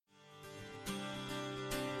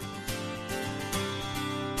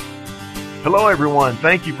Hello, everyone.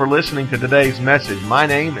 Thank you for listening to today's message. My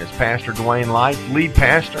name is Pastor Dwayne Light, lead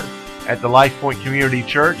pastor at the Life Point Community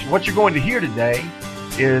Church. What you're going to hear today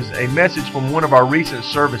is a message from one of our recent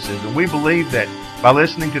services, and we believe that by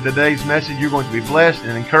listening to today's message, you're going to be blessed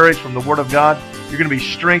and encouraged from the Word of God. You're going to be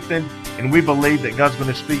strengthened, and we believe that God's going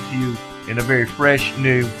to speak to you in a very fresh,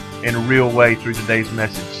 new, and real way through today's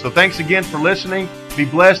message. So thanks again for listening. Be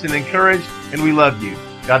blessed and encouraged, and we love you.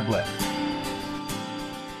 God bless.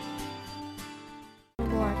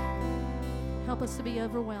 Lord, help us to be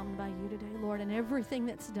overwhelmed by you today, Lord, and everything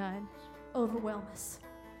that's done, overwhelm us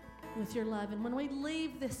with your love. And when we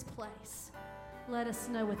leave this place, let us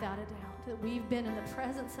know without a doubt that we've been in the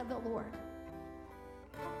presence of the Lord.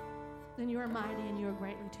 And you are mighty and you are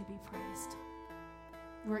greatly to be praised.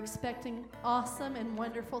 We're expecting awesome and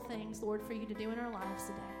wonderful things, Lord, for you to do in our lives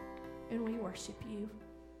today. And we worship you.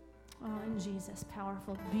 Oh, in Jesus'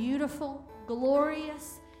 powerful, beautiful,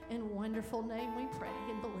 glorious, and wonderful name we pray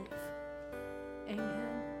and believe.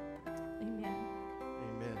 Amen. Amen.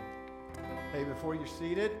 Amen. Hey, before you're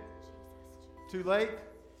seated, too late?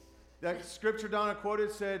 That scripture Donna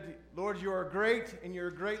quoted said, Lord, you are great and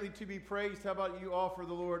you're greatly to be praised. How about you offer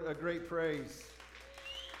the Lord a great praise?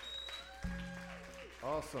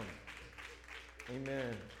 Awesome.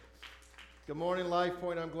 Amen. Good morning, Life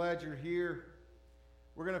Point. I'm glad you're here.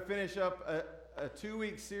 We're going to finish up a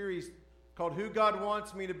 2-week series called Who God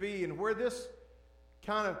Wants Me to Be. And where this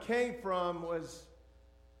kind of came from was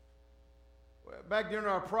back during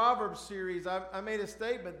our Proverbs series, I made a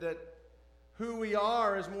statement that who we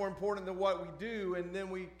are is more important than what we do, and then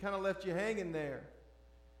we kind of left you hanging there.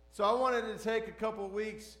 So I wanted to take a couple of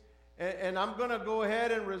weeks, and I'm going to go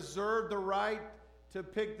ahead and reserve the right to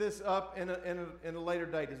pick this up in a later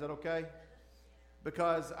date. Is that okay?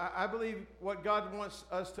 Because I believe what God wants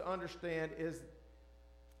us to understand is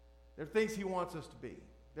there are things He wants us to be.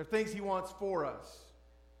 There are things He wants for us.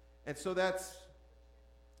 And so that's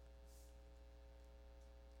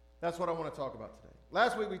what I want to talk about today.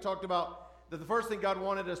 Last week we talked about that the first thing God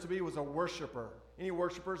wanted us to be was a worshiper. Any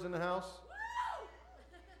worshipers in the house?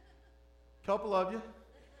 Couple of you.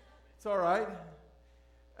 It's all right.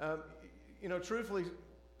 Truthfully,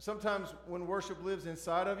 sometimes when worship lives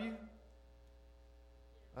inside of you,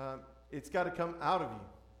 it's got to come out of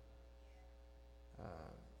you.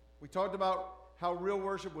 We talked about how real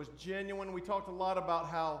worship was genuine. We talked a lot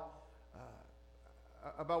about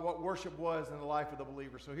about what worship was in the life of the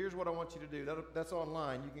believer. So here's what I want you to do. That's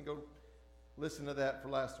online. You can go listen to that for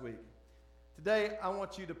last week. Today, I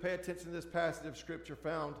want you to pay attention to this passage of Scripture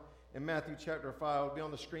found in Matthew chapter 5. It'll be on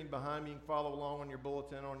the screen behind me. You can follow along on your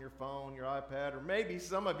bulletin, on your phone, your iPad, or maybe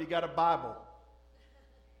some of you got a Bible.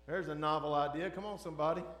 There's a novel idea. Come on,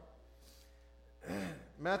 somebody.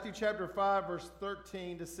 Matthew chapter 5, verse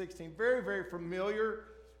 13 to 16. Very, very familiar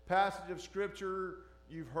passage of Scripture.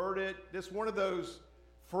 You've heard it. This is one of those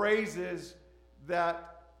phrases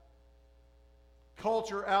that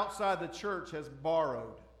culture outside the church has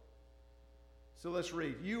borrowed. So let's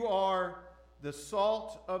read. You are the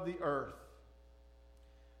salt of the earth.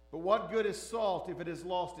 But what good is salt if it has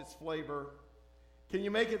lost its flavor? Can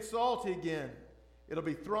you make it salty again? It'll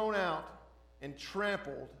be thrown out and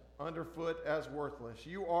trampled underfoot as worthless.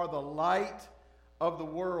 You are the light of the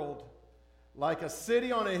world, like a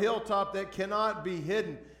city on a hilltop that cannot be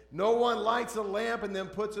hidden. No one lights a lamp and then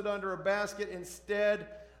puts it under a basket. Instead,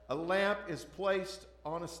 a lamp is placed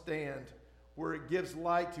on a stand where it gives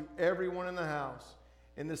light to everyone in the house.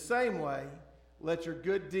 In the same way, let your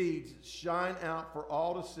good deeds shine out for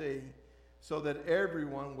all to see, so that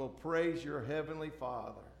everyone will praise your heavenly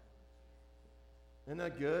Father. Isn't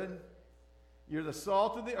that good? You're the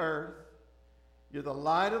salt of the earth. You're the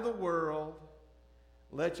light of the world.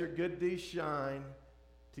 Let your good deeds shine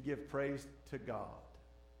to give praise to God.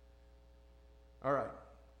 All right.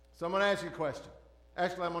 So I'm going to ask you a question.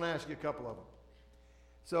 Actually, I'm going to ask you a couple of them.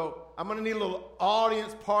 So I'm going to need a little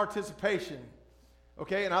audience participation.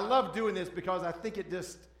 Okay? And I love doing this because I think I've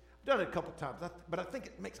done it a couple times, but I think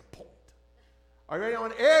it makes a point. Are you ready? I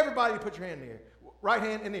want everybody to put your hand in the air. Right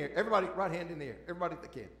hand in the air. Everybody, right hand in the air. Everybody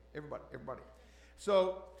that can. Everybody.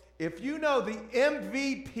 So if you know the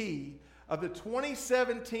MVP of the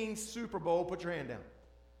 2017 Super Bowl, put your hand down.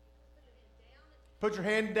 Put your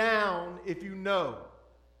hand down if you know.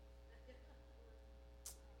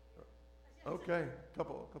 Okay,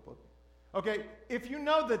 couple. Okay, if you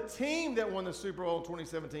know the team that won the Super Bowl in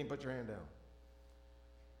 2017, put your hand down.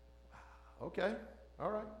 Okay,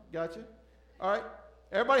 all right, gotcha. All right,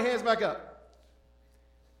 everybody hands back up.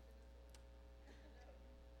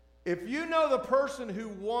 If you know the person who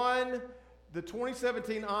won the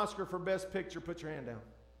 2017 Oscar for Best Picture, put your hand down.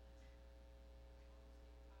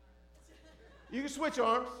 You can switch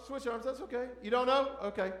arms. Switch arms. That's okay. You don't know?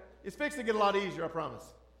 Okay. It's fixed to get a lot easier, I promise.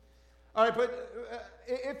 All right, but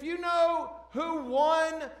if you know who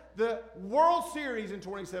won the World Series in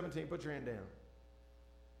 2017, put your hand down.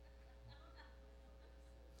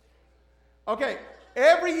 Okay,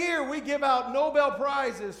 every year we give out Nobel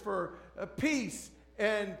Prizes for peace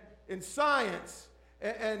and in science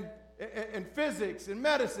and physics and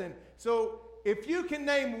medicine. So if you can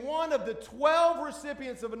name one of the 12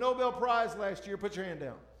 recipients of a Nobel Prize last year, put your hand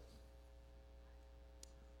down.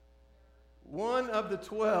 One of the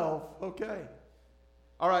 12. Okay.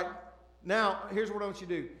 All right. Now, here's what I want you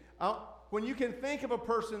to do. When you can think of a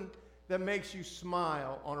person that makes you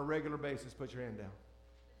smile on a regular basis, put your hand down.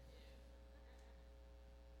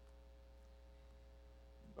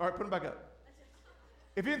 All right, put them back up.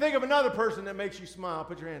 If you think of another person that makes you smile,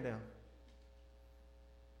 put your hand down.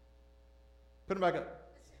 Put them back up.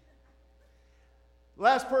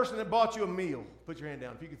 Last person that bought you a meal, put your hand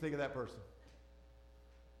down if you can think of that person.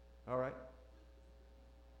 All right.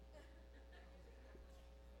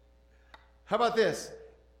 How about this?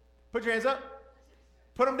 Put your hands up.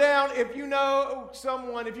 Put them down if you know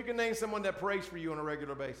someone, if you can name someone that prays for you on a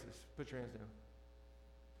regular basis. Put your hands down.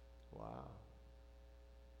 Wow.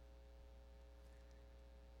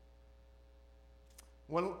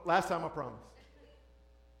 One last time, I promise.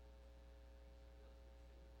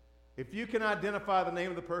 If you can identify the name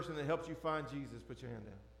of the person that helps you find Jesus, put your hand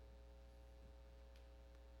down.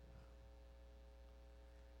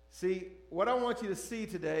 See, what I want you to see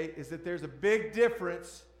today is that there's a big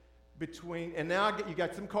difference between, and now you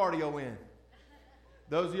got some cardio in.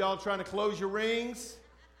 Those of y'all trying to close your rings,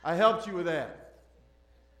 I helped you with that.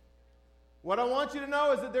 What I want you to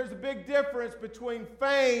know is that there's a big difference between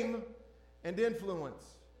fame and influence.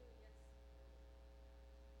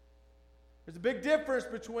 There's a big difference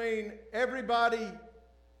between everybody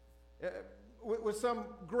with some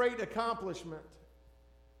great accomplishment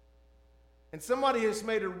and somebody has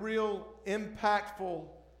made a real impactful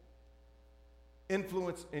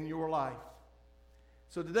influence in your life.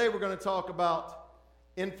 So today we're going to talk about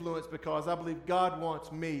influence because I believe God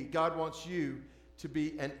wants me, God wants you to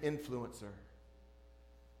be an influencer.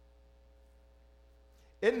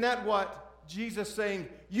 Isn't that what Jesus saying?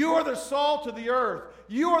 You are the salt of the earth.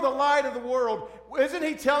 You are the light of the world. Isn't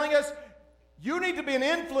he telling us you need to be an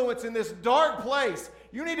influence in this dark place?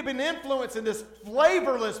 You need to be an influence in this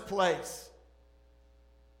flavorless place.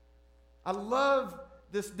 I love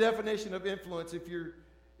this definition of influence. If you're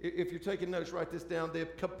taking notes, write this down. The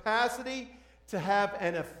capacity to have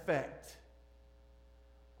an effect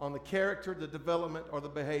on the character, the development, or the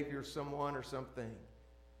behavior of someone or something.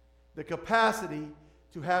 The capacity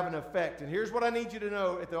to have an effect. And here's what I need you to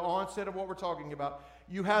know at the onset of what we're talking about.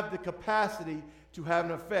 You have the capacity to have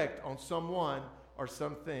an effect on someone or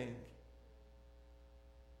something.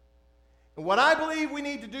 And what I believe we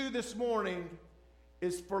need to do this morning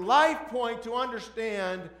is for Life Point to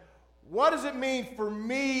understand what does it mean for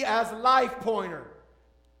me as Life Pointer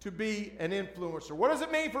to be an influencer? What does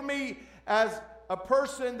it mean for me as a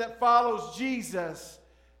person that follows Jesus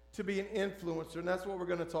to be an influencer? And that's what we're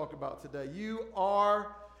going to talk about today. You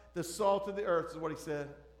are the salt of the earth, is what he said.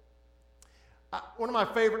 One of my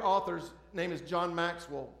favorite authors' name is John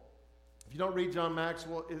Maxwell. If you don't read John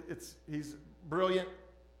Maxwell, he's brilliant.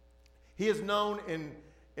 He is known in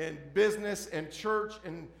business and church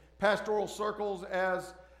and pastoral circles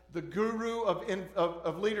as the guru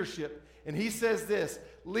of leadership. And he says this: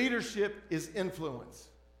 leadership is influence.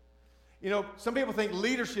 You know, some people think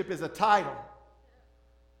leadership is a title.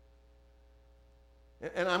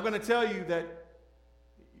 And I'm going to tell you that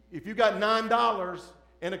if you got $9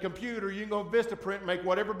 and a computer, you can go Vistaprint and make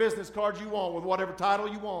whatever business cards you want with whatever title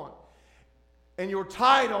you want. And your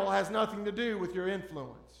title has nothing to do with your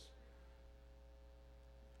influence.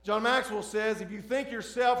 John Maxwell says, if you think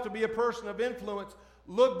yourself to be a person of influence,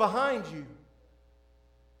 look behind you.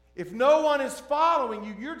 If no one is following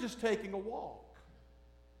you, you're just taking a walk.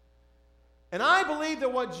 And I believe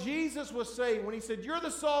that what Jesus was saying when he said, you're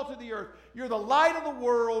the salt of the earth, you're the light of the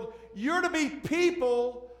world, you're to be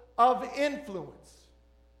people of influence.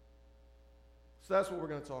 So that's what we're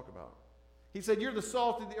going to talk about. He said, you're the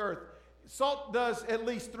salt of the earth. Salt does at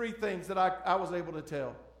least three things that I was able to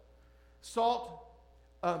tell. Salt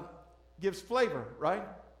gives flavor, right?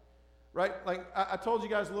 Right? Like I told you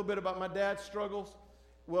guys a little bit about my dad's struggles.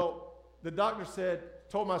 Well, the doctor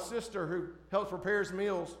told my sister who helps prepare his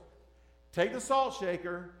meals, take the salt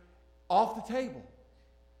shaker off the table.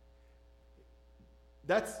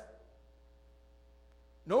 That's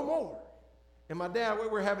no more. And my dad, we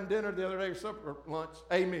were having dinner the other day, or supper, or lunch,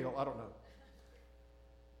 a meal, I don't know.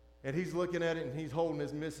 And he's looking at it and he's holding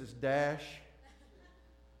his Mrs. Dash.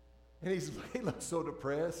 And he looks so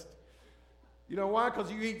depressed. You know why?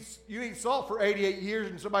 Because you eat salt for 88 years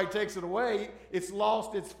and somebody takes it away, it's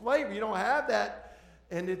lost its flavor. You don't have that.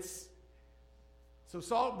 And so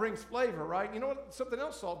salt brings flavor, right? You know what? Something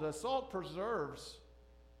else salt does. Salt preserves.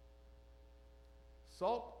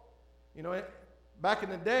 Salt, back in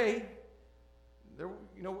the day,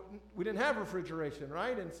 we didn't have refrigeration,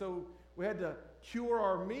 right? And so we had to cure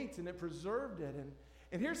our meats, and it preserved it.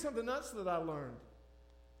 And here's something else that I learned.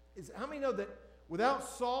 Is how many know that without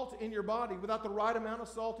salt in your body, without the right amount of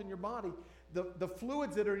salt in your body, the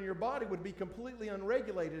fluids that are in your body would be completely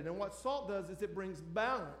unregulated. And what salt does is it brings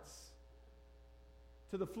balance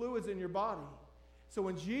to the fluids in your body. So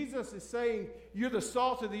when Jesus is saying, you're the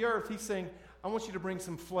salt of the earth, he's saying, I want you to bring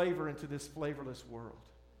some flavor into this flavorless world.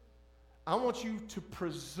 I want you to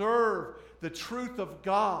preserve the truth of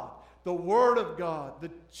God, the Word of God,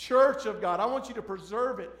 the church of God. I want you to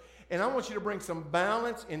preserve it. And I want you to bring some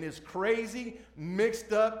balance in this crazy,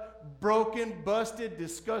 mixed up, broken, busted,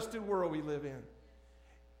 disgusted world we live in.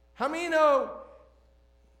 How many know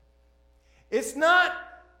it's not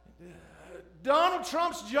Donald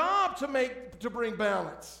Trump's job to bring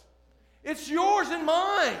balance? It's yours and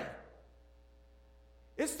mine.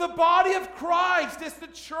 It's the body of Christ. It's the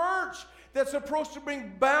church that's supposed to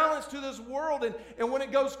bring balance to this world. And when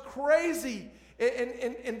it goes crazy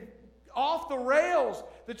and off the rails,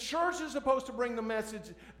 the church is supposed to bring the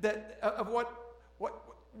message of what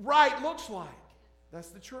right looks like. That's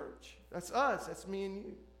the church. That's us. That's me and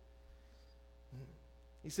you.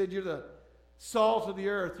 He said, you're the salt of the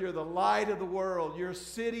earth. You're the light of the world. You're a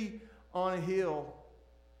city on a hill.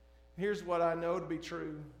 Here's what I know to be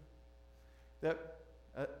true. That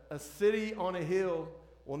a city on a hill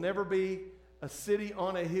will never be a city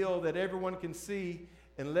on a hill that everyone can see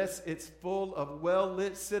unless it's full of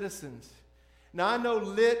well-lit citizens. Now, I know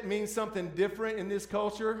lit means something different in this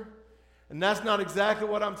culture, and that's not exactly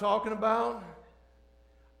what I'm talking about.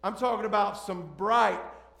 I'm talking about some bright,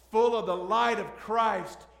 full of the light of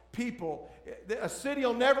Christ people. A city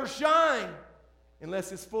will never shine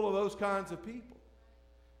unless it's full of those kinds of people.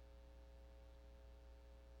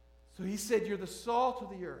 So he said, you're the salt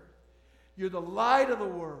of the earth. You're the light of the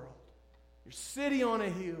world. You're city on a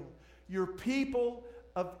hill. You're people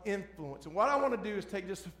of influence. And what I want to do is take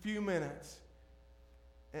just a few minutes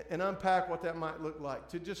and unpack what that might look like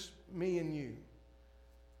to just me and you.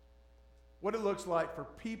 What it looks like for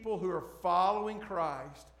people who are following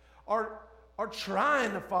Christ, are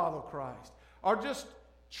trying to follow Christ, are just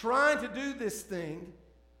trying to do this thing,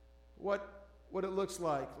 what it looks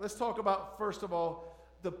like. Let's talk about, first of all,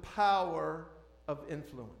 the power of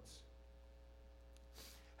influence.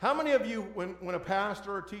 How many of you, when a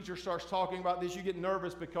pastor or teacher starts talking about this, you get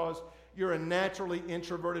nervous because you're a naturally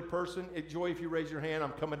introverted person? Joy, if you raise your hand,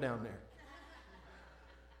 I'm coming down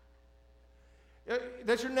there.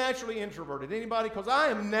 That you're naturally introverted. Anybody? Because I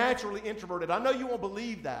am naturally introverted. I know you won't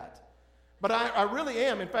believe that, but I really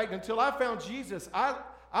am. In fact, until I found Jesus, I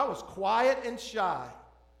was quiet and shy.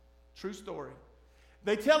 True story.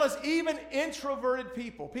 They tell us even introverted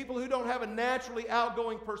people who don't have a naturally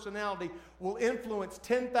outgoing personality, will influence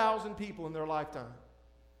 10,000 people in their lifetime.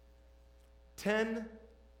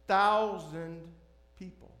 10,000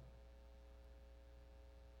 people.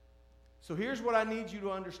 So here's what I need you to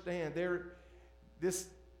understand. This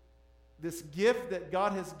gift that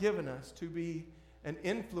God has given us to be an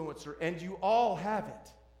influencer, and you all have it.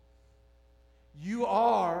 You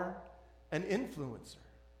are an influencer.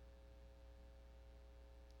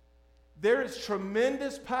 There is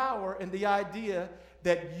tremendous power in the idea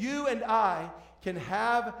that you and I can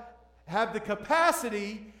have the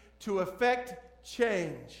capacity to affect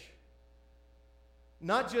change.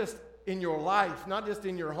 Not just in your life, not just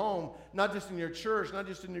in your home, not just in your church, not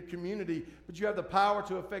just in your community, but you have the power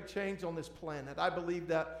to affect change on this planet. I believe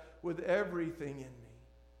that with everything in me.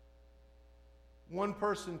 One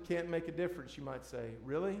person can't make a difference, you might say.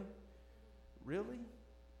 Really? Really?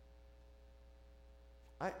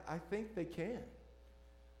 I think they can.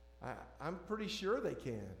 I'm pretty sure they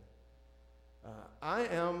can. I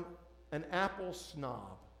am an Apple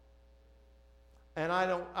snob. And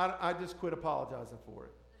I just quit apologizing for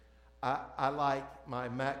it. I like my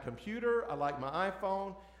Mac computer. I like my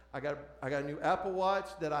iPhone. I got a new Apple Watch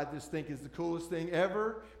that I just think is the coolest thing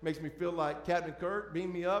ever. Makes me feel like Captain Kirk.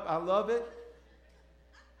 Beam me up. I love it.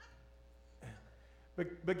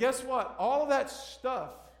 But guess what? All of that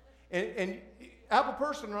stuff, and Apple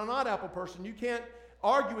person or not Apple person, you can't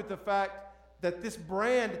argue with the fact that this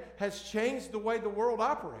brand has changed the way the world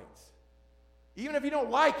operates. Even if you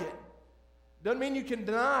don't like it, doesn't mean you can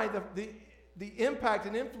deny the impact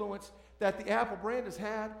and influence that the Apple brand has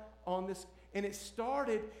had on this. and it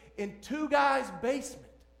started in two guys' basement.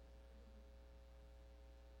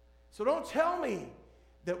 So don't tell me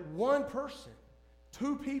that one person,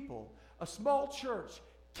 two people, a small church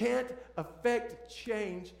can't affect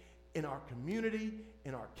change in our community,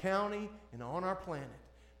 in our county, and on our planet.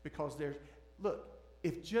 Because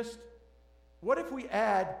what if we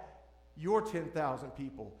add your 10,000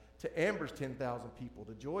 people to Amber's 10,000 people,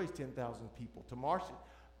 to Joy's 10,000 people, to Marcia?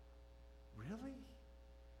 Really?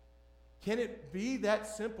 Can it be that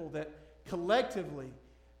simple that collectively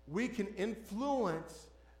we can influence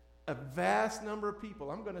a vast number of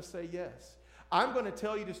people? I'm going to say yes. I'm going to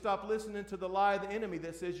tell you to stop listening to the lie of the enemy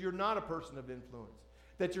that says you're not a person of influence,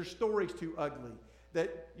 that your story's too ugly,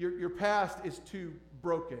 that your past is too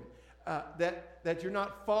broken, that you're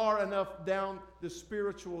not far enough down the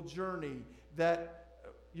spiritual journey, that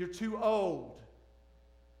you're too old,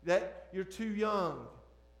 that you're too young.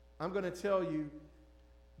 I'm going to tell you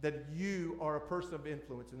that you are a person of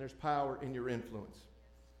influence, and there's power in your influence.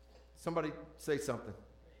 Somebody say something.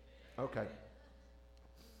 Okay.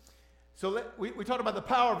 So we talked about the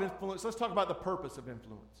power of influence. Let's talk about the purpose of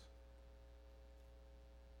influence.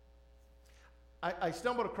 I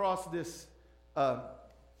stumbled across this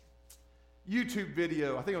YouTube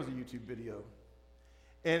video. I think it was a YouTube video.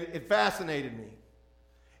 And it fascinated me.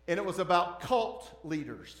 And it was about cult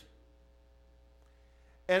leaders.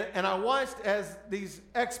 And I watched as these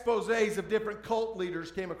exposés of different cult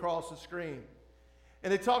leaders came across the screen.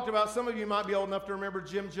 And they talked about, some of you might be old enough to remember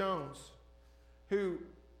Jim Jones, who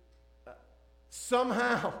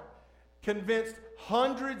somehow convinced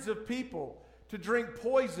hundreds of people to drink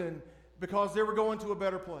poison because they were going to a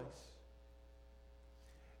better place.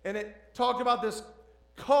 And it talked about this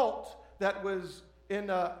cult that was in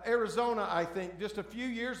Arizona, I think, just a few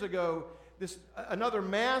years ago, another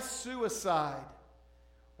mass suicide.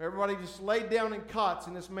 Everybody just laid down in cots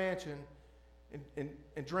in this mansion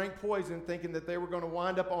and drank poison, thinking that they were going to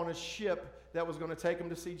wind up on a ship that was going to take them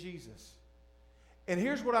to see Jesus. And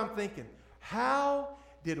here's what I'm thinking. How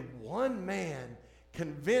did one man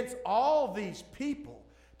convince all these people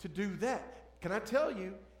to do that? Can I tell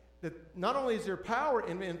you that not only is there power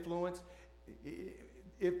in influence,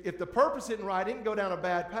 if the purpose isn't right, it can go down a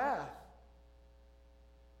bad path.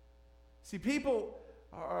 See, people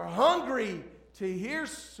are hungry to hear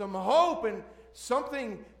some hope and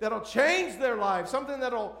something that'll change their life, something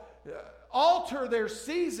that'll alter their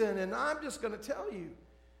season. And I'm just going to tell you,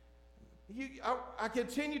 I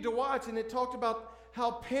continued to watch, and it talked about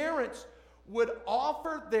how parents would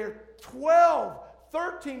offer their 12,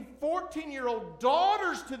 13, 14-year-old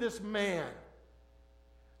daughters to this man.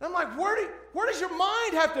 And I'm like, where does your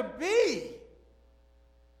mind have to be?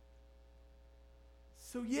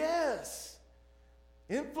 So yes,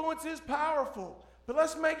 influence is powerful, but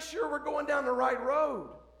let's make sure we're going down the right road.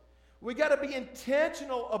 We got to be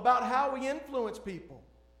intentional about how we influence people.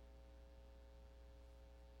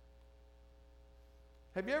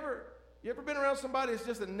 Have you ever been around somebody that's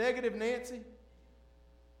just a negative Nancy?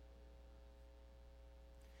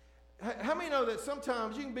 How many know that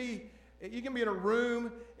sometimes you can be in a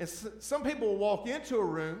room, and some people will walk into a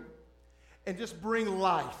room and just bring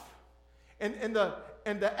life, and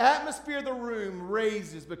the atmosphere of the room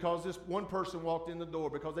raises because this one person walked in the door,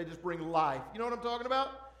 because they just bring life. You know what I'm talking about?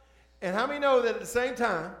 And how many know that at the same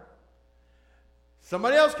time,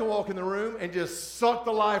 somebody else can walk in the room and just suck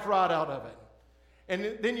the life right out of it?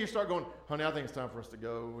 And then you start going, honey, I think it's time for us to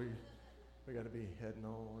go. We got to be heading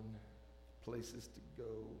on, places to go.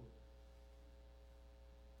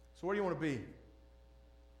 So where do you want to be?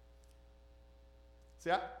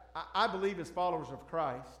 See, I believe as followers of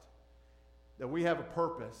Christ that we have a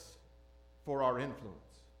purpose for our influence.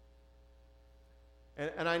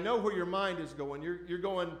 And I know where your mind is going. You're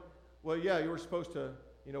going, well, yeah, you were supposed to,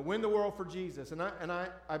 win the world for Jesus. And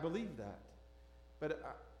I believe that. But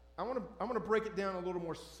I want to break it down a little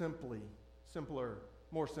more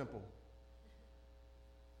more simple.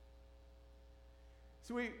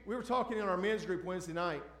 So we were talking in our men's group Wednesday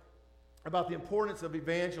night about the importance of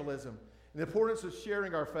evangelism and the importance of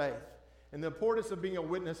sharing our faith and the importance of being a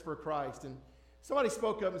witness for Christ. And somebody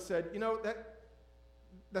spoke up and said,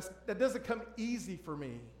 that doesn't come easy for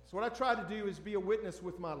me. So what I try to do is be a witness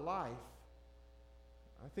with my life.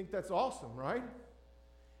 I think that's awesome, right?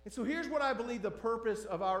 And so here's what I believe the purpose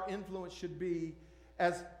of our influence should be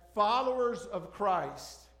as followers of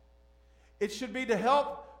Christ. It should be to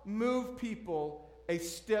help move people a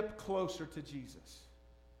step closer to Jesus.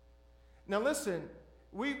 Now listen,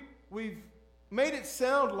 we've made it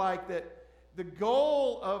sound like that the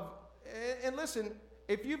goal of, and listen,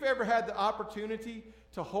 if you've ever had the opportunity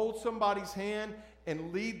to hold somebody's hand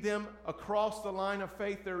and lead them across the line of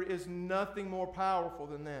faith, there is nothing more powerful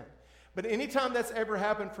than that. But anytime that's ever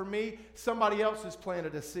happened for me, somebody else has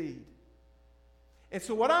planted a seed. And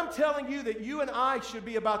so what I'm telling you that you and I should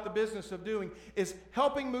be about the business of doing is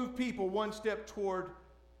helping move people one step toward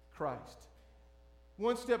Christ.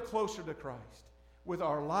 One step closer to Christ. With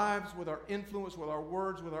our lives, with our influence, with our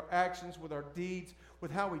words, with our actions, with our deeds,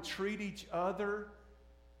 with how we treat each other.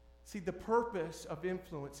 See, the purpose of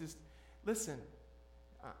influence is, listen,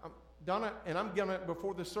 Donna, and I'm going to,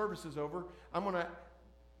 before the service is over, I'm going to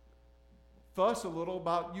fuss a little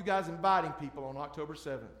about you guys inviting people on October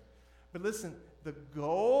 7th. But listen, the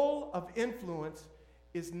goal of influence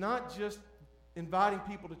is not just inviting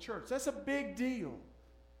people to church. That's a big deal.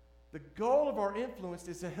 The goal of our influence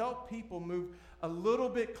is to help people move a little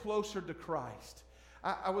bit closer to Christ.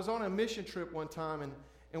 I was on a mission trip one time,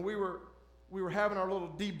 and we were having our little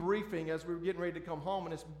debriefing as we were getting ready to come home,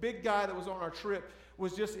 and this big guy that was on our trip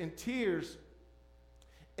was just in tears,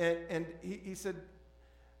 and he said,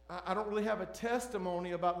 I don't really have a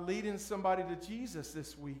testimony about leading somebody to Jesus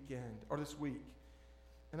this weekend or this week.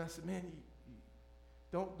 And I said, man,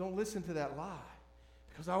 you don't listen to that lie,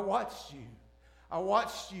 because I watched you. I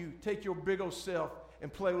watched you take your big old self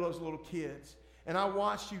and play with those little kids. And I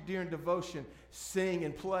watched you during devotion sing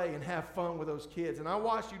and play and have fun with those kids. And I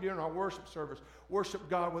watched you during our worship service worship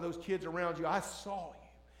God with those kids around you. I saw you.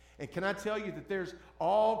 And can I tell you that there's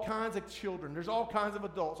all kinds of children, there's all kinds of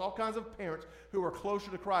adults, all kinds of parents who are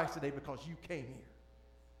closer to Christ today because you came here.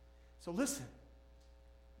 So listen,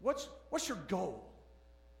 what's your goal?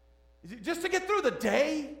 Is it just to get through the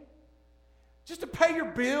day? Just to pay your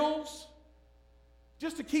bills?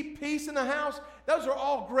 Just to keep peace in the house? Those are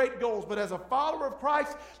all great goals. But as a follower of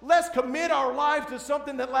Christ, let's commit our lives to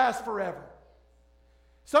something that lasts forever.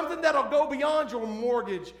 Something that'll go beyond your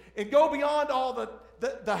mortgage and go beyond all the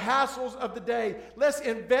hassles of the day. Let's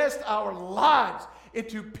invest our lives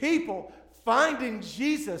into people finding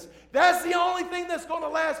Jesus. That's the only thing that's going to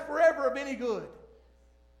last forever of any good.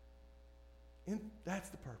 And that's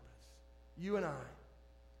the purpose. You and I.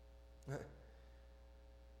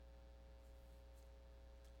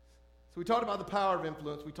 So we talked about the power of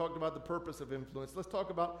influence. We talked about the purpose of influence. Let's talk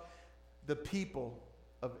about the people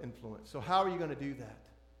of influence. So how are you going to do that?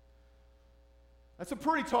 That's a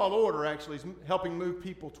pretty tall order, actually, is helping move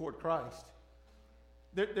people toward Christ.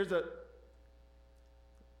 You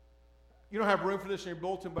don't have room for this in your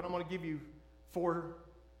bulletin, but I'm going to give you 4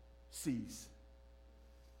 C's.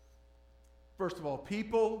 First of all,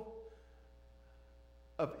 people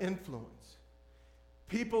of influence.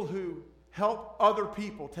 People who help other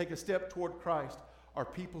people take a step toward Christ are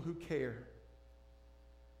people who care.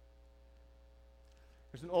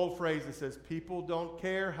 There's an old phrase that says, people don't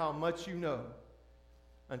care how much you know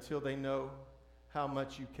until they know how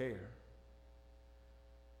much you care.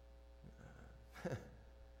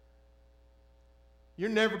 You're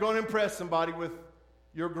never going to impress somebody with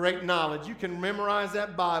your great knowledge. You can memorize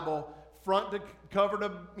that Bible front to cover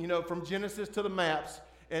to, from Genesis to the maps,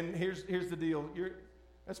 and here's the deal.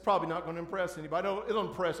 That's probably not going to impress anybody. It'll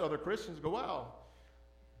impress other Christians. Go, wow,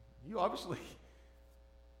 you obviously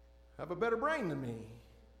have a better brain than me.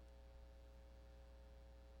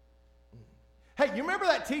 Hey, you remember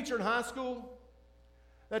that teacher in high school?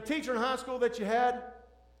 That teacher in high school that you had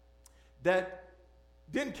that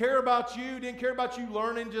didn't care about you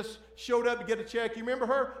learning, just showed up to get a check. You remember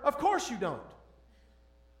her? Of course you don't.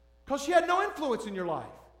 Because she had no influence in your life.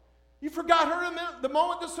 You forgot her the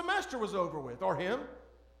moment the semester was over with, or him.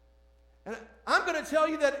 And I'm going to tell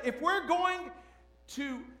you that if we're going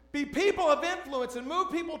to be people of influence and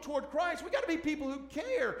move people toward Christ, we've got to be people who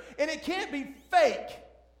care. And it can't be fake.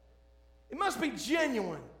 It must be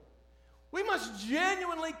genuine. We must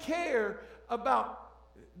genuinely care about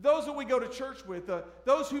those that we go to church with,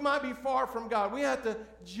 those who might be far from God. We have to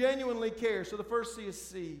genuinely care. So the first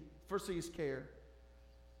C is care.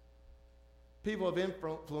 People of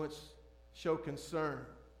influence show concern.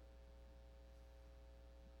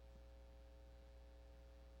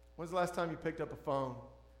 When's the last time you picked up a phone,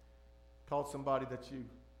 called somebody that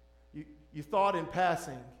you thought in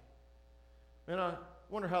passing, man, I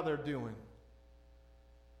wonder how they're doing.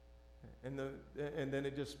 And then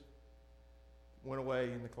it just went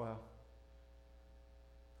away in the cloud.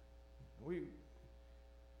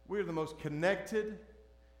 We're the most connected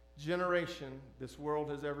generation this world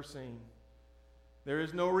has ever seen. There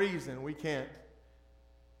is no reason we can't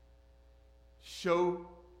show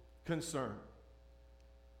concern.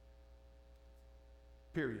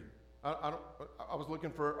 Period. I was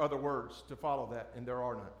looking for other words to follow that, and there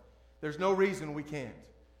are none. There's no reason we can't.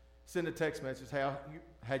 Send a text message, hey, I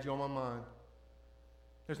had you on my mind.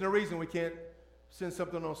 There's no reason we can't send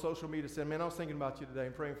something on social media saying, man, I was thinking about you today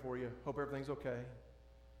and praying for you. Hope everything's okay.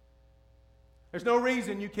 There's no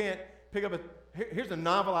reason you can't pick up here's a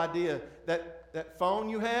novel idea. That phone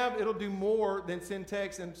you have, it'll do more than send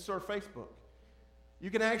text and surf Facebook. You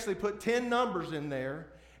can actually put 10 numbers in there,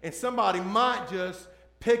 and somebody might just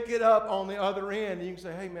pick it up on the other end, and you can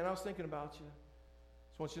say, hey, man, I was thinking about you.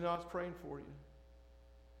 Just want you to know I was praying for you.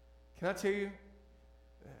 Can I tell you,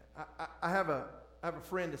 I have a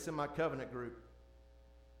friend that's in my covenant group,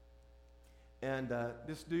 and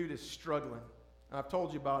this dude is struggling. I've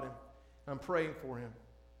told you about him. I'm praying for him.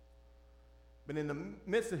 But in the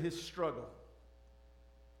midst of his struggle,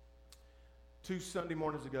 2 Sunday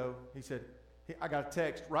mornings ago, he said, I got a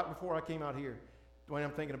text right before I came out here. Dwayne,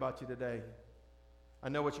 I'm thinking about you today. I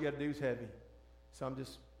know what you got to do is heavy. So I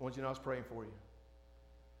want you to know I was praying for you.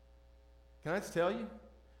 Can I just tell you?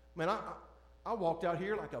 Man, I walked out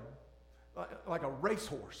here like a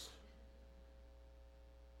racehorse.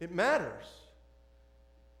 It matters.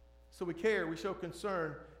 So we care, we show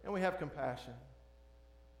concern, and we have compassion.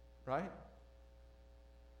 Right?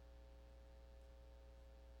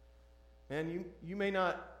 And you may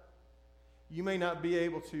not be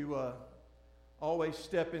able to always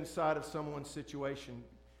step inside of someone's situation.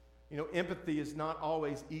 You know, empathy is not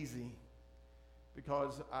always easy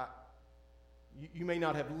because you may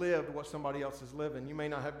not have lived what somebody else is living. You may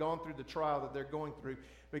not have gone through the trial that they're going through.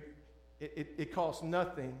 But it costs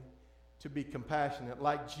nothing to be compassionate,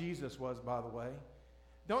 like Jesus was, by the way.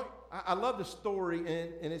 I love the story,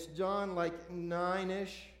 and it's John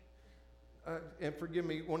 9-ish. And forgive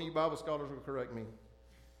me, one of you Bible scholars will correct me.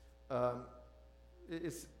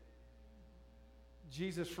 It's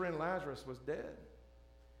Jesus' friend Lazarus was dead,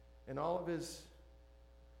 and all of his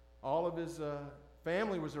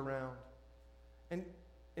family was around, and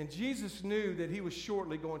Jesus knew that he was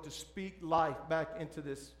shortly going to speak life back into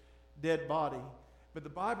this dead body. But the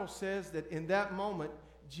Bible says that in that moment,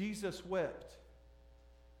 Jesus wept.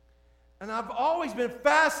 And I've always been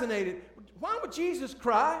fascinated. Why would Jesus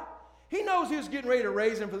cry? He knows he was getting ready to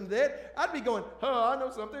raise him from the dead. I'd be going, oh, I know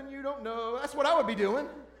something you don't know. That's what I would be doing.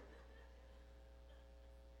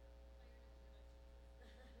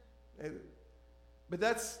 But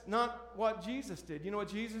that's not what Jesus did. You know what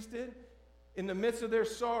Jesus did? In the midst of their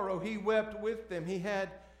sorrow, he wept with them. He had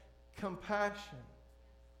compassion.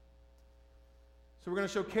 So we're going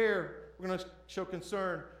to show care. We're going to show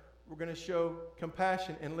concern. We're going to show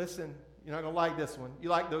compassion. And listen, you're not going to like this one. You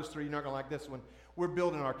like those three, you're not going to like this one. We're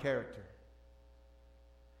building our character.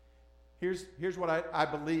 Here's what I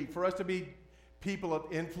believe. For us to be people of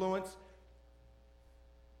influence,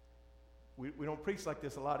 we don't preach like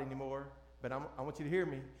this a lot anymore, but I want you to hear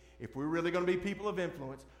me. If we're really going to be people of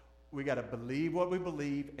influence, we got to believe what we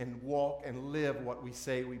believe and walk and live what we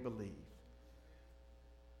say we believe.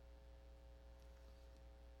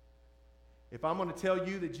 If I'm going to tell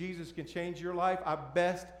you that Jesus can change your life, I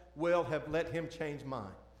best well have let him change mine.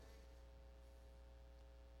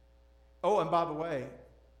 Oh, and by the way,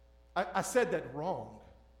 I said that wrong.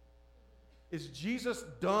 Is Jesus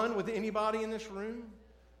done with anybody in this room?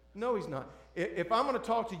 No, he's not. If I'm going to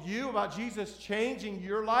talk to you about Jesus changing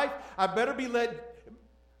your life, I better be led.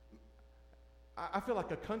 I feel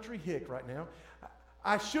like a country hick right now.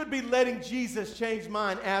 I should be letting Jesus change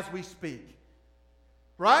mine as we speak.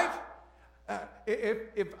 Right?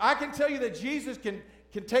 If I can tell you that Jesus can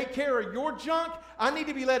take care of your junk, I need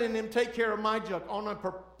to be letting him take care of my junk on a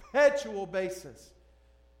perpetual basis.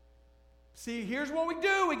 See, here's what we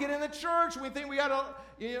do. We get in the church. We think we got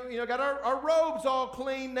our robes all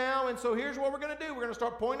clean now, and so here's what we're going to do. We're going to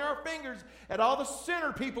start pointing our fingers at all the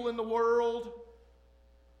sinner people in the world.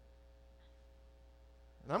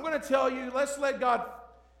 And I'm going to tell you, let's let God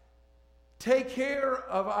take care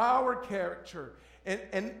of our character.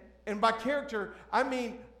 And by character, I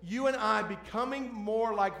mean you and I becoming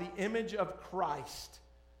more like the image of Christ.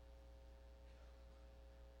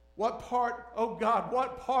 What part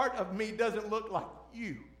of me doesn't look like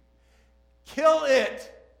you? Kill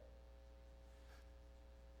it.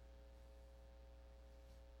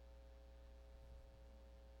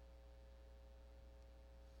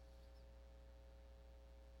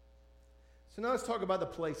 So now let's talk about the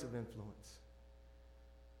place of influence.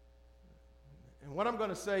 And what I'm going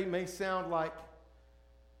to say may sound like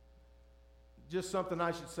just something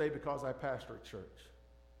I should say because I pastor a church.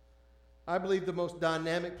 I believe the most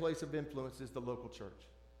dynamic place of influence is the local church.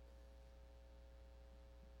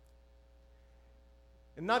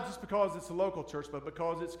 And not just because it's a local church, but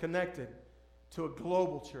because it's connected to a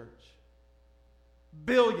global church.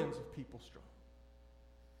 Billions of people strong.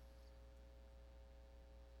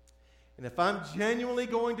 And if I'm genuinely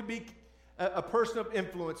going to be a person of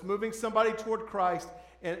influence, moving somebody toward Christ.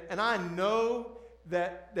 And I know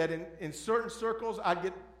that in certain circles,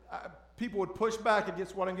 people would push back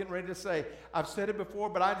against what I'm getting ready to say. I've said it before,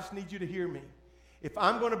 but I just need you to hear me. If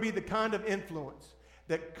I'm going to be the kind of influence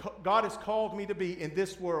that God has called me to be in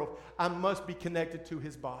this world, I must be connected to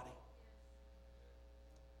his body.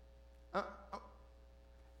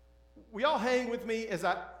 We all hang with me as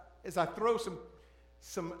I throw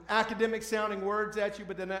some academic sounding words at you,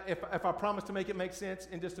 but then if I promise to make it make sense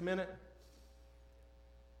in just a minute.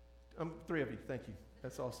 3 of you, thank you.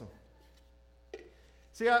 That's awesome.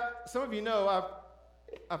 See, some of you know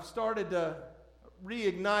I've started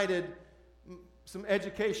reignited some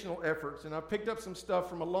educational efforts, and I've picked up some stuff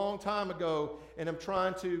from a long time ago, and I'm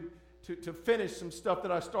trying to finish some stuff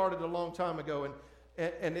that I started a long time ago.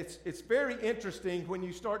 And it's very interesting when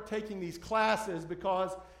you start taking these classes,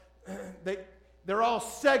 because they're all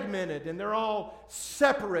segmented and they're all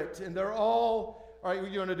separate, and they're all right,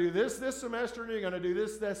 you're going to do this semester, and you're going to do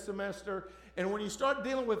this semester. And when you start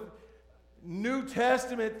dealing with New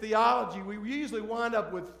Testament theology, we usually wind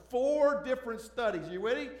up with 4 different studies. Are you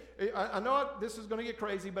ready? I know this is going to get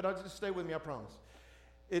crazy, but I'll just stay with me, I promise.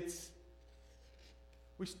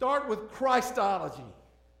 We start with Christology.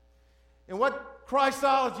 And what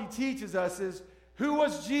Christology teaches us is, who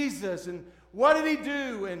was Jesus, and what did he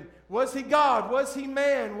do, and was he God, was he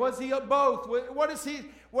man, was he both? What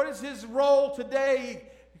is his role today?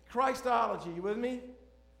 Christology, you with me?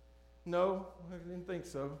 No, I didn't think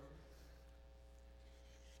so.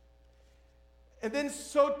 And then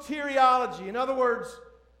soteriology. In other words,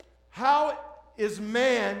 how is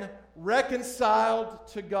man reconciled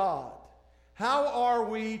to God? How are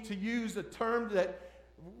we, to use a term that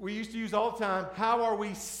we used to use all the time, how are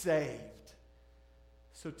we saved?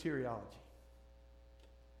 Soteriology.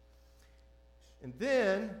 And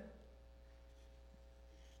then,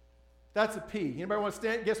 that's a P. Anybody want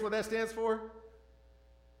to guess what that stands for?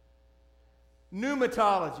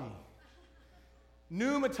 Pneumatology.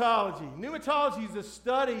 Pneumatology. Pneumatology is the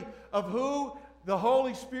study of who the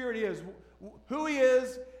Holy Spirit is, who he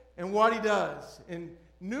is, and what he does. And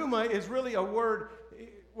pneuma is really a word.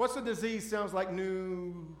 What's a disease sounds like?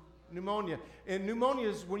 Pneumonia. And pneumonia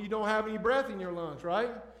is when you don't have any breath in your lungs, right?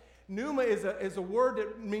 Pneuma is a word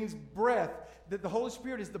that means breath, that the Holy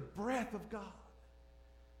Spirit is the breath of God.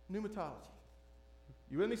 Pneumatology.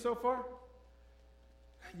 You with me so far?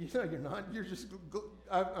 You know you're not. You're just,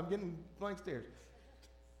 I'm getting blank stares.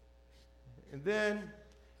 And then,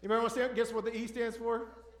 anybody want to guess what the E stands for?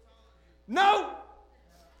 No!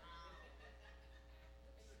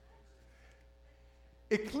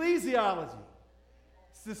 Ecclesiology.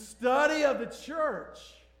 It's the study of the church.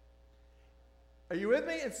 Are you with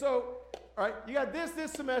me? And so, all right, you got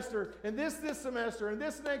this semester, and this semester, and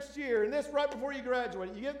this next year, and this right before you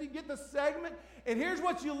graduate. You get the segment, and here's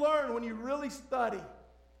what you learn when you really study,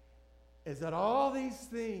 is that all these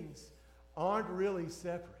things aren't really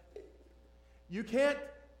separate. You can't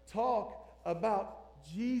talk about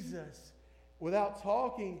Jesus without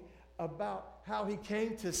talking about how he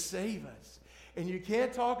came to save us. And you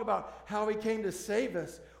can't talk about how he came to save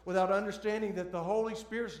us without understanding that the Holy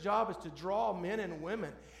Spirit's job is to draw men and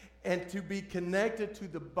women and to be connected to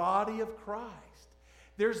the body of Christ.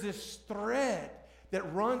 There's this thread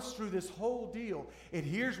that runs through this whole deal. And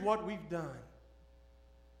here's what we've done.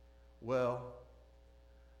 Well,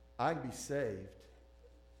 I can be saved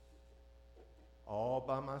all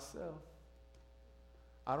by myself.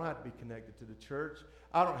 I don't have to be connected to the church.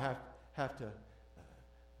 I don't have to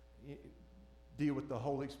deal with the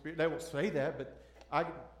Holy Spirit. They won't say that, but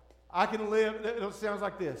I can live. It sounds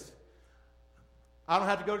like this. I don't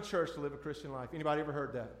have to go to church to live a Christian life. Anybody ever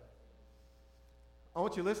heard that? I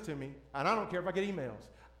want you to listen to me, and I don't care if I get emails.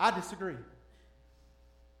 I disagree.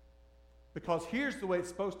 Because here's the way it's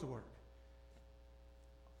supposed to work.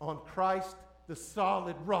 On Christ, the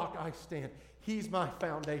solid rock I stand. He's my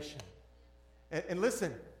foundation. And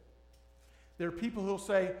listen, there are people who'll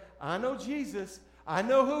say, I know Jesus, I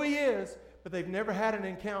know who he is, but they've never had an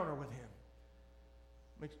encounter with him.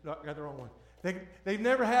 I got the wrong one. They've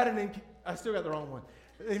never had I still got the wrong one.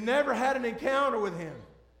 They've never had an encounter with him.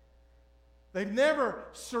 They've never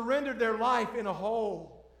surrendered their life in a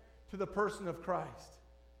whole to the person of Christ.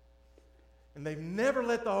 And they've never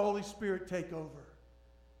let the Holy Spirit take over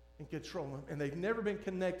and control them. And they've never been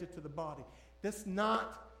connected to the body. That's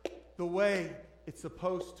not the way it's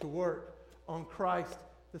supposed to work. On Christ,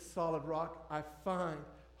 the solid rock, I find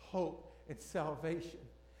hope and salvation.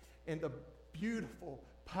 And the beautiful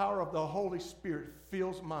power of the Holy Spirit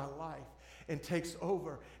fills my life and takes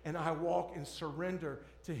over. And I walk in surrender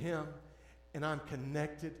to him. And I'm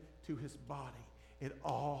connected to his body. It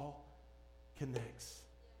all connects.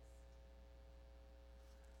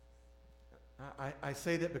 I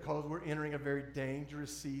say that because we're entering a very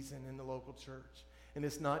dangerous season in the local church. And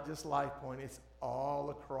it's not just Life Point, it's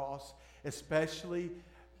all across, especially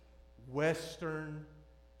Western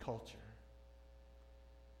culture.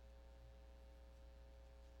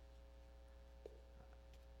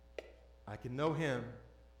 I can know Him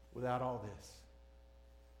without all this.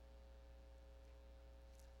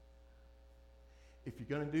 If you're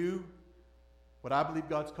going to do what I believe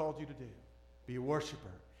God's called you to do, be a worshiper,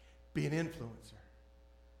 be an influencer.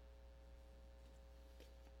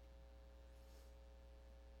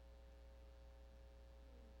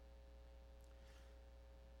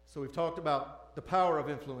 So we've talked about the power of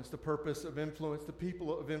influence, the purpose of influence, the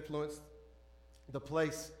people of influence, the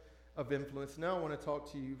place of influence. Now I want to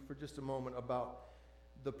talk to you for just a moment about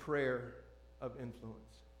the prayer of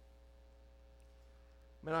influence.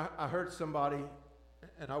 Man, I heard somebody,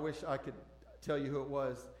 and I wish I could tell you who it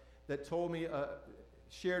was, that told me,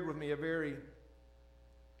 shared with me a very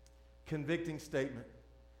convicting statement.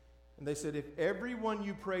 And they said, if everyone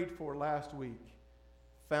you prayed for last week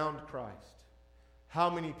found Christ, how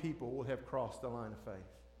many people will have crossed the line of faith?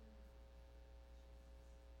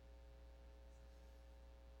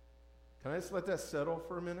 Can I just let that settle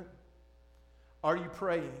for a minute? Are you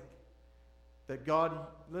praying that God,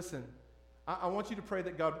 listen, I want you to pray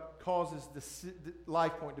that God causes the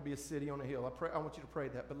Life Point to be a city on a hill. I want you to pray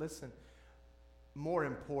that. But listen, more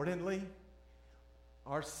importantly,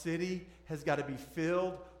 our city has got to be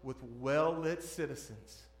filled with well-lit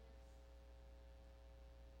citizens.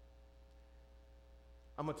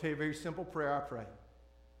 I'm going to tell you a very simple prayer I pray.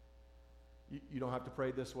 You don't have to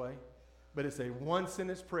pray this way, but it's a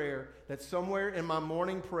one-sentence prayer that somewhere in my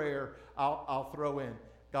morning prayer I'll throw in.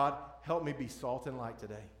 God, help me be salt and light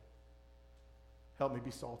today. Help me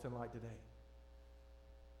be salt and light today.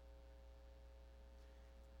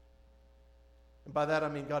 And by that I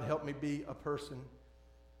mean, God, help me be a person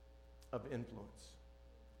of influence.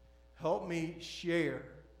 Help me share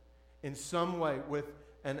in some way with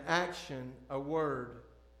an action, a word.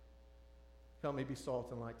 Help me be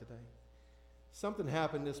salt and light today. Something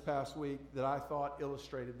happened this past week that I thought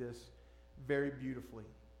illustrated this very beautifully.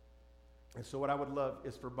 And so what I would love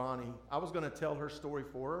is for Bonnie, I was going to tell her story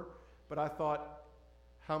for her, but I thought,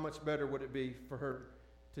 how much better would it be for her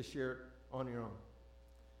to share it on your own?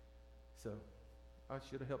 So I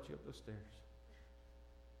should have helped you up those stairs.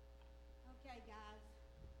 Okay, guys.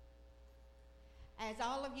 As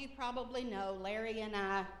all of you probably know, Larry and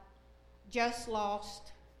I just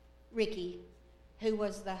lost Ricky, who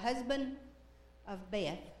was the husband of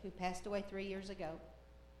Beth, who passed away 3 years ago.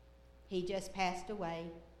 He just passed away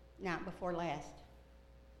night before last.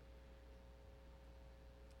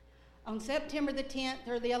 On September the 10th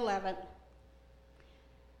or the 11th,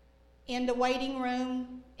 in the waiting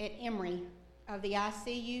room at Emory of the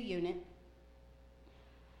ICU unit,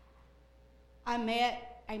 I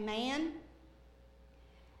met a man,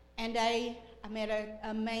 and I met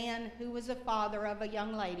a man who was a father of a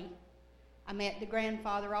young lady. I met the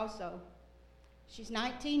grandfather also. She's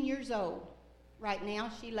 19 years old. Right now,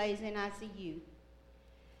 she lays in ICU.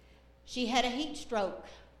 She had a heat stroke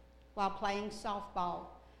while playing softball,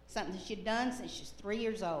 something she'd done since she's 3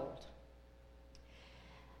 years old.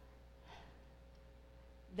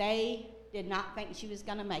 They did not think she was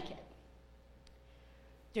going to make it.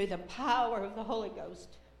 Through the power of the Holy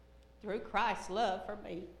Ghost, through Christ's love for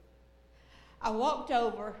me, I walked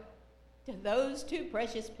over to those two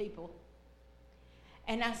precious people,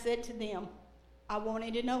 and I said to them, I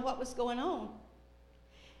wanted to know what was going on.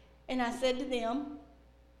 And I said to them,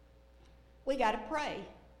 we got to pray.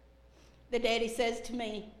 The daddy says to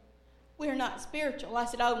me, we're not spiritual. I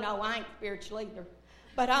said, oh no, I ain't spiritual either.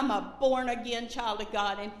 But I'm a born-again child of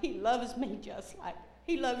God, and He loves me just like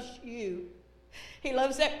He loves you. He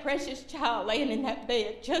loves that precious child laying in that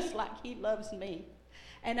bed just like He loves me.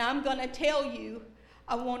 And I'm going to tell you,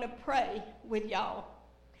 I want to pray with y'all.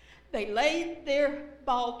 They laid their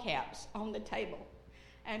ball caps on the table,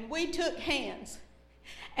 and we took hands,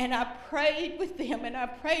 and I prayed with them, and I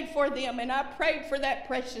prayed for them, and I prayed for that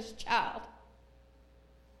precious child.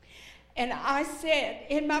 And I said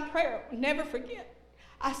in my prayer, never forget,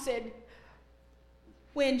 I said,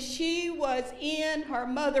 when she was in her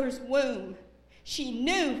mother's womb, she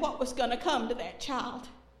knew what was going to come to that child.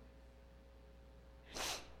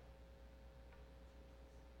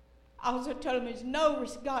 I also told him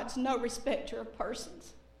God's no respecter of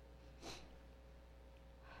persons.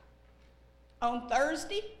 On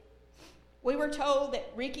Thursday, we were told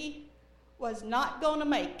that Ricky was not going to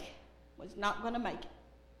make it.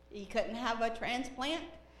 He couldn't have a transplant.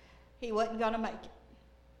 He wasn't going to make it.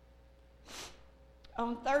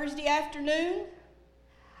 on Thursday afternoon,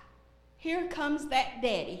 here comes that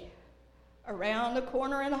daddy around the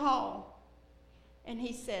corner in the hall. And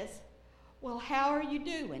he says, well, how are you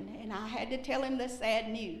doing? And I had to tell him the sad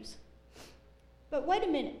news. But wait a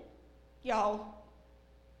minute, y'all.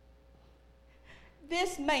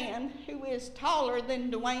 This man who is taller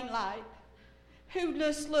than Dwayne Light, who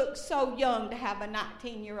just looks so young to have a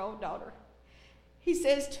 19-year-old daughter, he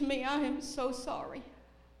says to me, I am so sorry.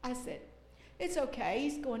 I said, it's okay.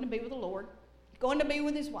 He's going to be with the Lord. He's going to be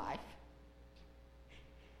with his wife.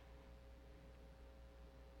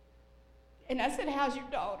 And I said, how's your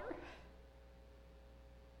daughter?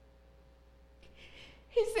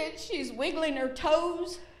 He said, she's wiggling her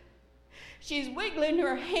toes. She's wiggling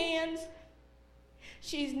her hands.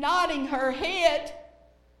 She's nodding her head.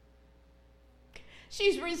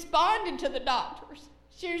 She's responding to the doctors.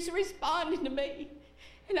 She's responding to me.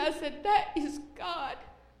 And I said, that is God.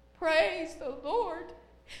 Praise the Lord.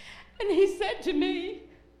 And he said to me,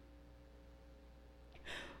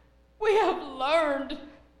 we have learned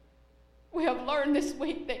this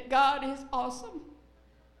week that God is awesome.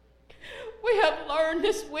 We have learned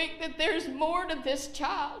this week that there's more to this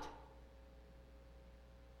child.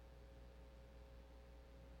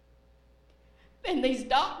 And these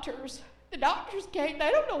doctors, the doctors came, they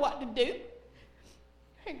don't know what to do.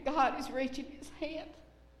 And God is reaching his hand.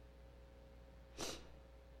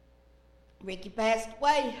 Ricky passed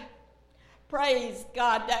away. Praise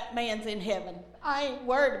God, that man's in heaven. I ain't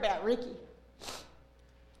worried about Ricky.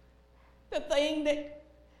 The thing that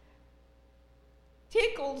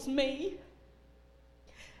tickles me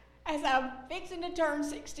as I'm fixing to turn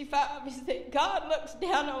 65 is that God looks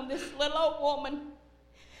down on this little old woman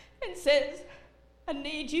and says, I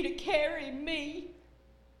need you to carry me.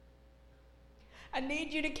 I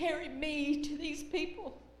need you to carry me to these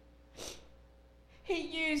people.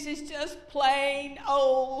 He uses just plain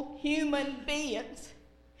old human beings.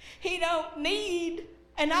 He don't need,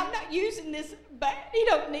 and I'm not using this bad, he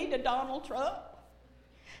don't need a Donald Trump.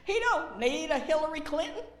 He don't need a Hillary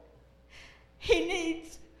Clinton. He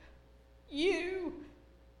needs you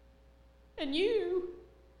and you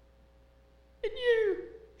and you.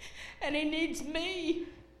 And he needs me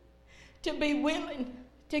to be willing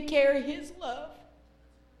to carry his love.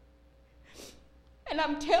 And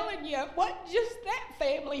I'm telling you, it wasn't just that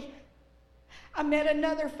family. I met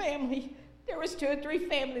another family. There was 2 or 3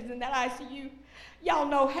 families in that ICU. Y'all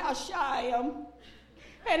know how shy I am.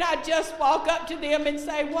 And I just walk up to them and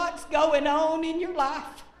say, what's going on in your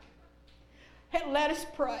life? And let us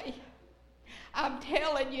pray. I'm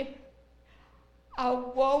telling you, I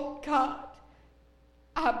want God.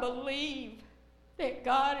 I believe that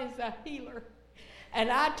God is a healer. And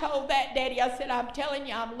I told that daddy, I said, I'm telling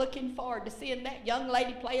you, I'm looking forward to seeing that young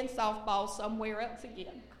lady playing softball somewhere else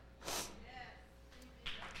again.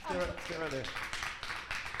 Stay right there.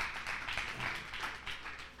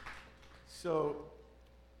 So,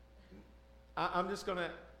 we're just going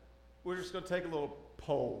to take a little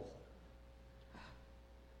poll.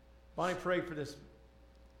 Bonnie prayed for this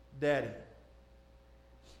daddy.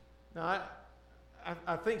 Now,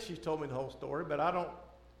 I think she's told me the whole story, but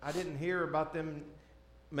I didn't hear about them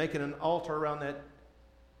making an altar around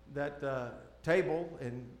that table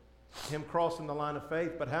and him crossing the line of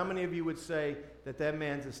faith. But how many of you would say that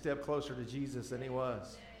man's a step closer to Jesus than he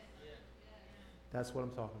was? That's what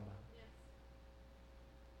I'm talking about.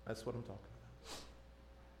 That's what I'm talking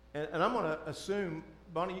about. And I'm going to assume,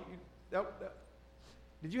 Bonnie,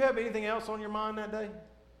 did you have anything else on your mind that day?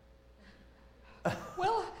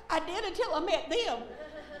 Well, I did until I met them.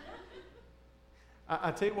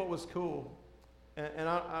 I tell you what was cool, and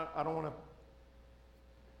I don't want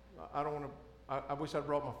to. I wish I'd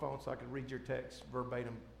brought my phone so I could read your text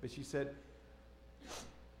verbatim. But she said,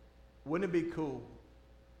 "Wouldn't it be cool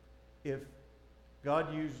if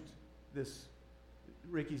God used this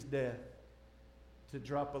Ricky's death to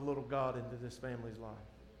drop a little God into this family's life?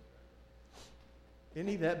 Isn't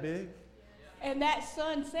he that big?" And that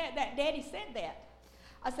son said, that daddy said that.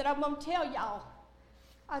 I said, I'm going to tell y'all.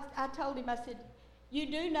 I told him, I said, you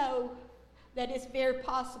do know that it's very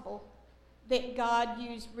possible that God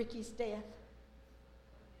used Ricky's death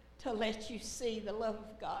to let you see the love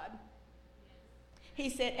of God.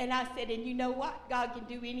 He said, and I said, and you know what? God can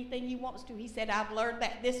do anything he wants to. He said, I've learned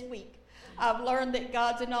that this week. I've learned that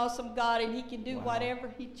God's an awesome God and he can do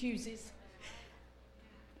whatever he chooses.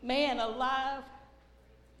 Man alive.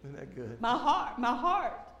 Isn't that good? My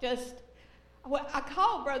heart just, well, I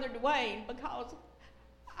called Brother Dwayne because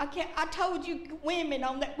I told you women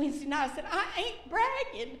on that Wednesday night, I said, I ain't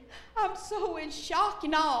bragging. I'm so in shock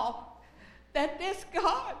and awe that this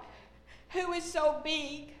God, who is so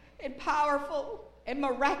big and powerful and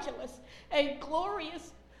miraculous and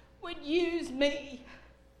glorious would use me,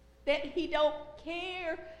 that he don't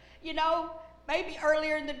care. You know, maybe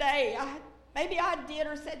earlier in the day, maybe I did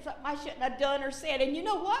or said something I shouldn't have done or said, and you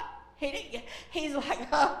know what? He's like,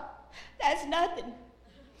 oh, that's nothing.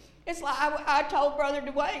 It's like I told Brother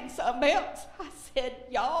Dwayne something else. I said,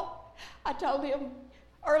 y'all, I told him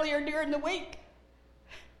earlier during the week,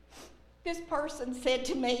 this person said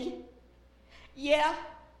to me, yeah,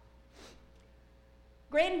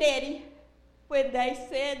 Granddaddy, when they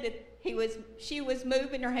said that she was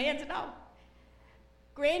moving her hands and all,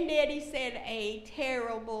 Granddaddy said a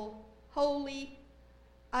terrible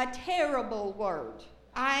word.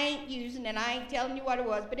 I ain't using it, I ain't telling you what it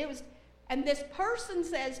was, but it was, and this person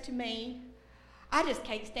says to me, I just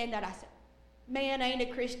can't stand that. I said, man ain't a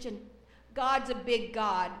Christian. God's a big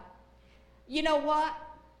God. You know what?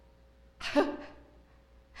 How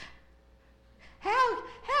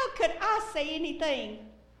could I say anything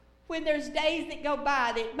when there's days that go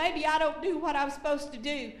by that maybe I don't do what I'm supposed to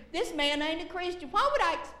do? This man ain't a Christian. Why would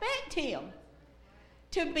I expect him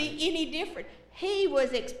to be any different? He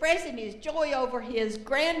was expressing his joy over his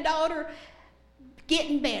granddaughter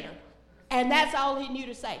getting better. And that's all he knew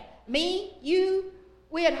to say. Me, you,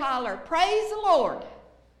 we'd holler, praise the Lord.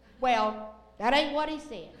 Well, that ain't what he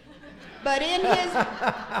said. But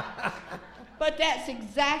but that's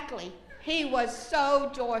exactly, he was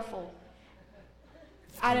so joyful.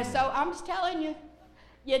 And so I'm just telling you,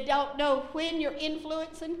 you don't know when you're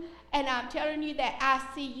influencing. And I'm telling you that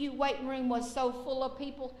ICU waiting room was so full of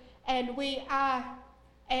people. And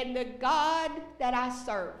and the God that I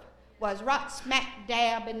serve was right smack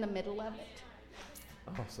dab in the middle of it.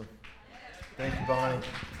 Awesome. Thank you, Bonnie.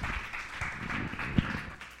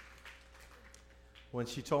 When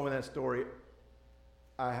she told me that story,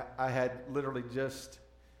 I had literally just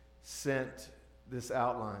sent this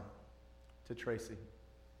outline to Tracy.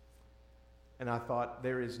 And I thought,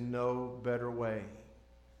 there is no better way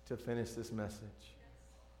to finish this message.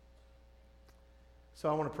 So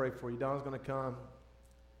I want to pray for you. Don's going to come.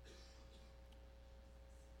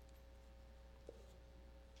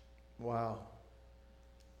 Wow.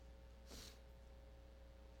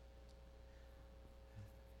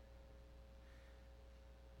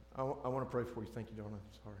 I want to pray for you. Thank you, Donna.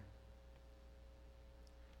 Sorry.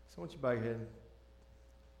 So I want you to bow your head.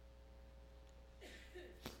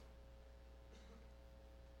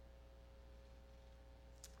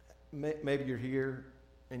 Maybe you're here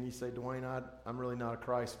and you say, Dwayne, I'm really not a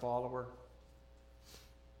Christ follower.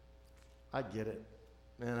 I get it.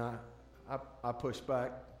 Man, I push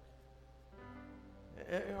back.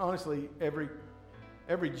 Honestly, every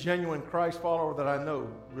genuine Christ follower that I know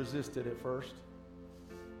resisted at first.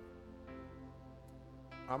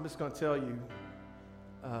 I'm just going to tell you,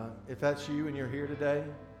 if that's you and you're here today,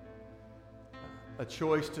 a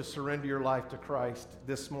choice to surrender your life to Christ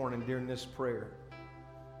this morning during this prayer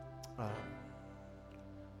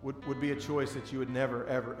would be a choice that you would never,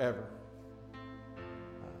 ever,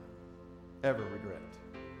 ever regret.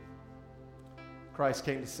 Christ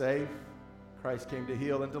came to save. Christ came to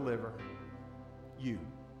heal and deliver you.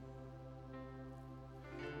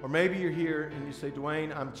 Or maybe you're here and you say,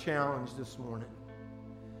 Dwayne, I'm challenged this morning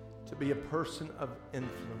to be a person of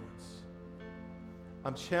influence.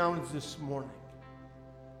 I'm challenged this morning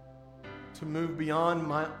to move beyond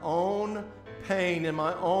my own pain and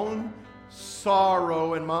my own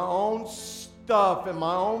sorrow and my own stuff and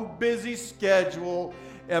my own busy schedule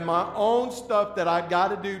and my own stuff that I got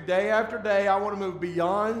to do day after day. I want to move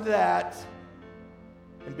beyond that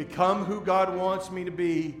and become who God wants me to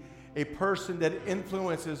be, a person that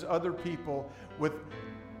influences other people with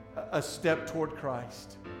a step toward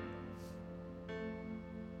Christ.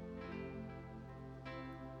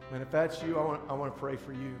 And if that's you, I want to pray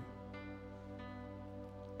for you.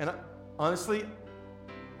 And honestly,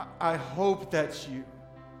 I hope that's you.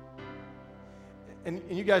 And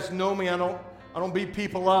you guys know me, I don't beat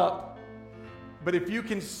people up. But if you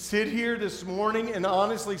can sit here this morning and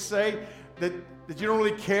honestly say that you don't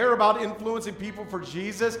really care about influencing people for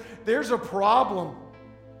Jesus, there's a problem.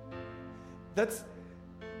 That's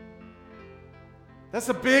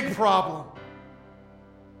a big problem.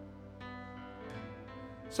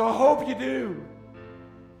 So I hope you do.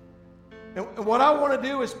 And what I want to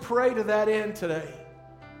do is pray to that end today.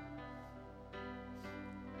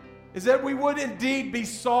 Is that we would indeed be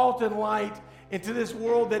salt and light into this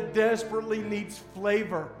world that desperately needs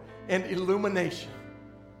flavor and illumination.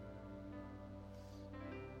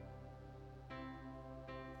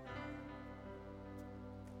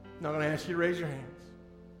 I'm not going to ask you to raise your hands.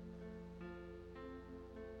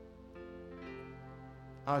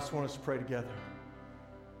 I just want us to pray together.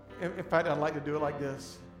 In fact, I'd like to do it like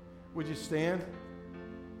this. Would you stand?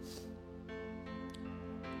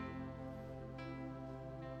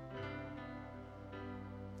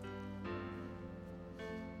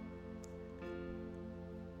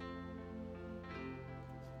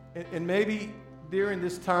 And maybe during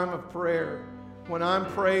this time of prayer, when I'm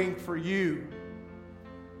praying for you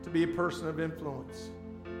to be a person of influence,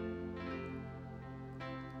 I'm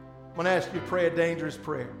going to ask you to pray a dangerous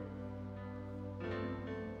prayer.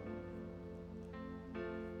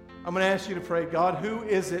 I'm going to ask you to pray, God, who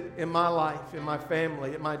is it in my life, in my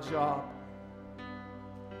family, in my job?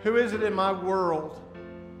 Who is it in my world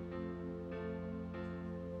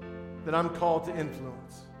that I'm called to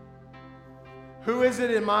influence? Who is it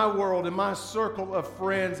in my world, in my circle of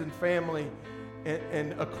friends and family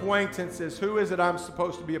and acquaintances? Who is it I'm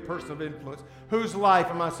supposed to be a person of influence? Whose life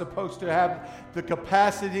am I supposed to have the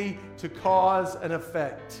capacity to cause an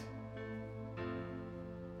effect?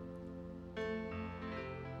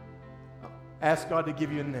 Ask God to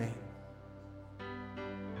give you a name.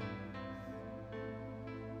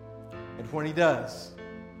 And when He does,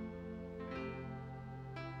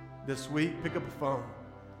 this week, pick up a phone.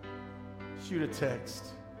 Shoot a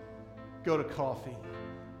text, go to coffee,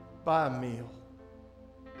 buy a meal.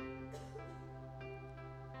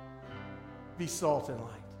 Be salt and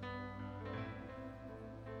light.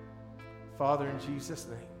 Father, in Jesus'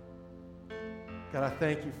 name, God, I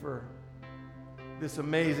thank you for this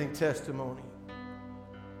amazing testimony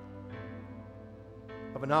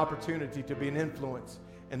of an opportunity to be an influence,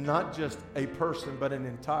 and not just a person, but an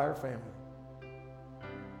entire family.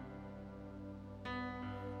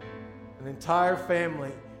 An entire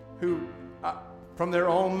family who, from their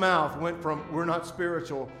own mouth, went from "we're not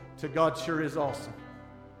spiritual" to "God sure is awesome."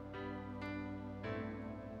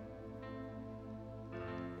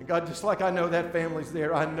 And God, just like I know that family's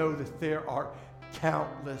there, I know that there are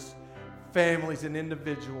countless families and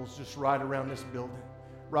individuals just right around this building,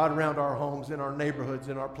 right around our homes, in our neighborhoods,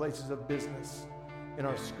 in our places of business, in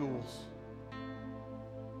our schools.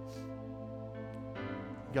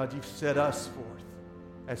 God, you've set us forth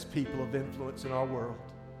as people of influence in our world.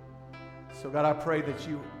 So God, I pray that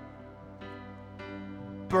you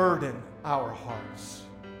burden our hearts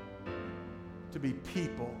to be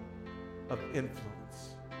people of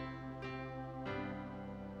influence.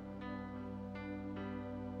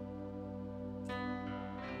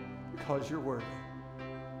 Because you're worthy.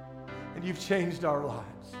 And you've changed our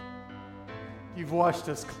lives. You've washed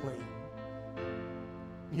us clean.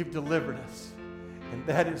 You've delivered us. And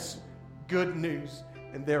that is good news.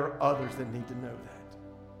 And there are others that need to know that.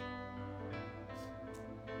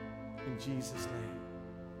 In Jesus' name.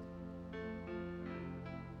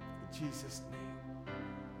 In Jesus' name.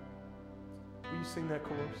 Will you sing that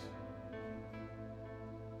chorus?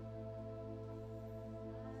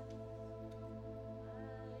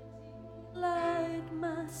 Delight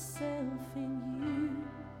myself in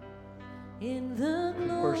you, in the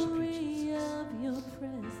glory of your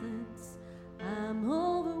presence. I'm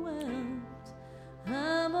overwhelmed.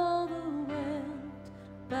 I'm overwhelmed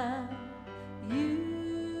by you.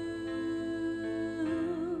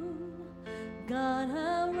 God,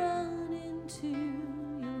 I run into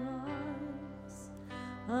your arms,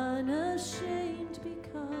 unashamed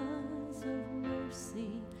because of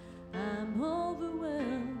mercy. I'm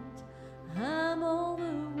overwhelmed. I'm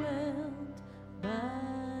overwhelmed by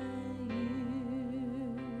you.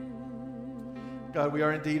 God, we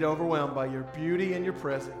are indeed overwhelmed by your beauty and your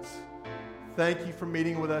presence. Thank you for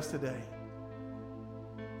meeting with us today.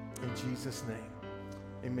 In Jesus' name,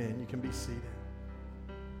 amen. You can be seated.